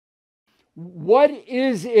What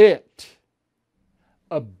is it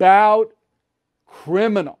about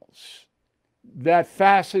criminals that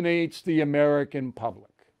fascinates the American public?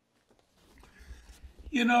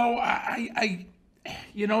 You know,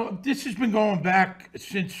 this has been going back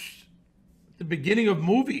since the beginning of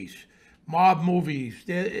movies, mob movies.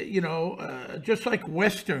 Just like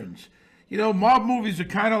westerns. Mob movies are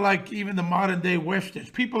kind of like even the modern day westerns.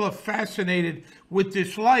 People are fascinated with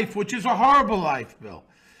this life, which is a horrible life, Bill.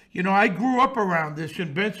 I grew up around this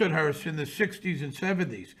in Bensonhurst in the 60s and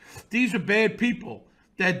 70s. These are bad people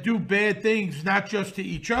that do bad things, not just to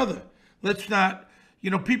each other. Let's not,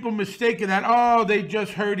 people mistaken that, oh, they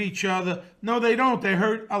just hurt each other. No, they don't. They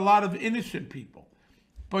hurt a lot of innocent people.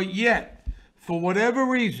 But yet, for whatever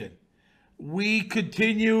reason, we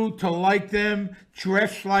continue to like them,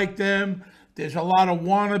 dress like them. There's a lot of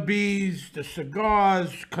wannabes, the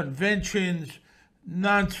cigars, conventions,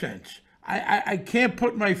 nonsense. I can't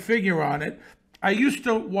put my finger on it. I used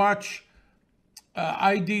to watch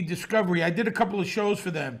ID Discovery. I did a couple of shows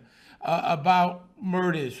for them about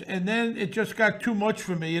murders, and then it just got too much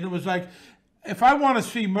for me. And it was like, if I want to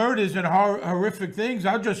see murders and horrific things,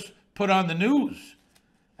 I'll just put on the news.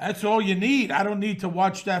 That's all you need. I don't need to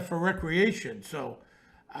watch that for recreation. So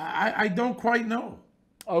I don't quite know.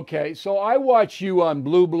 Okay, so I watch you on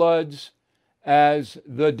Blue Bloods as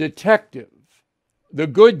the detective, the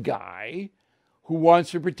good guy who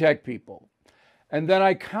wants to protect people. And then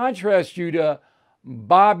I contrast you to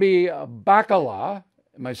Bobby Bacala.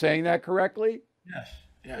 Am I saying that correctly? Yes.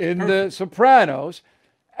 Yes. In Perfect. The Sopranos.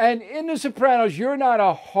 And in The Sopranos, you're not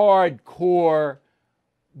a hardcore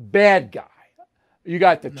bad guy. You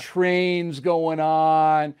got the trains going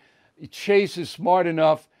on. Chase is smart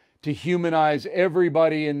enough to humanize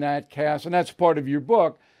everybody in that cast. And that's part of your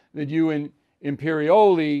book, that you and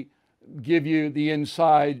Imperioli give you the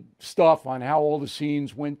inside stuff on how all the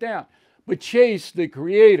scenes went down. But Chase, the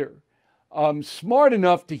creator, smart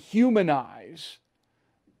enough to humanize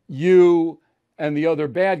you and the other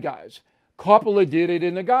bad guys. Coppola did it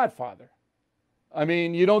in The Godfather. I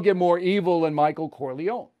mean, you don't get more evil than Michael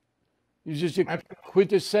Corleone. He's just a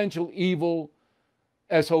quintessential evil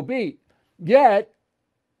SOB. Yet,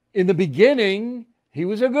 in the beginning, he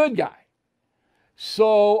was a good guy.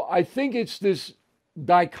 So I think it's this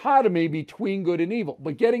dichotomy between good and evil.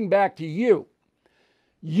 But getting back to you,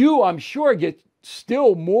 I'm sure, get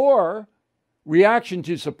still more reaction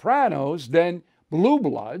to Sopranos than Blue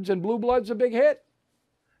Bloods, and Blue Bloods a big hit.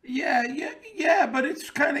 Yeah, but it's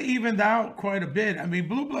kind of evened out quite a bit. I mean,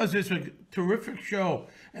 Blue Bloods is a terrific show,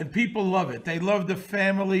 and people love it. They love the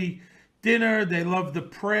family dinner. They love the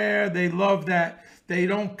prayer. They love that they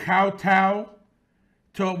don't kowtow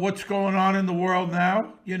to what's going on in the world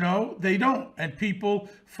now. They don't. And people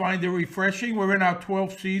find it refreshing. We're in our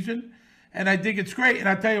 12th season, and I think it's great. And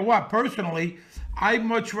I tell you what, personally, I'd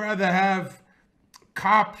much rather have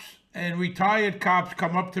cops and retired cops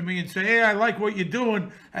come up to me and say, hey, I like what you're doing,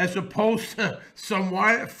 as opposed to some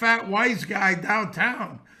fat wise guy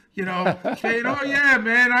downtown, saying, oh, yeah,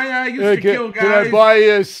 man, I used to kill guys. Can I buy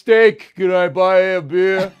you a steak? Can I buy you a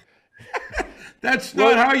beer? That's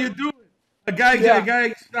not how you do it. A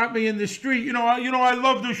guy stopped me in the street. I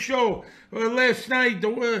love the show. Last night,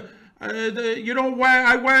 you don't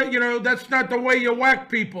whack. That's not the way you whack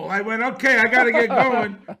people. I went, okay, I got to get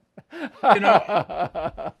going.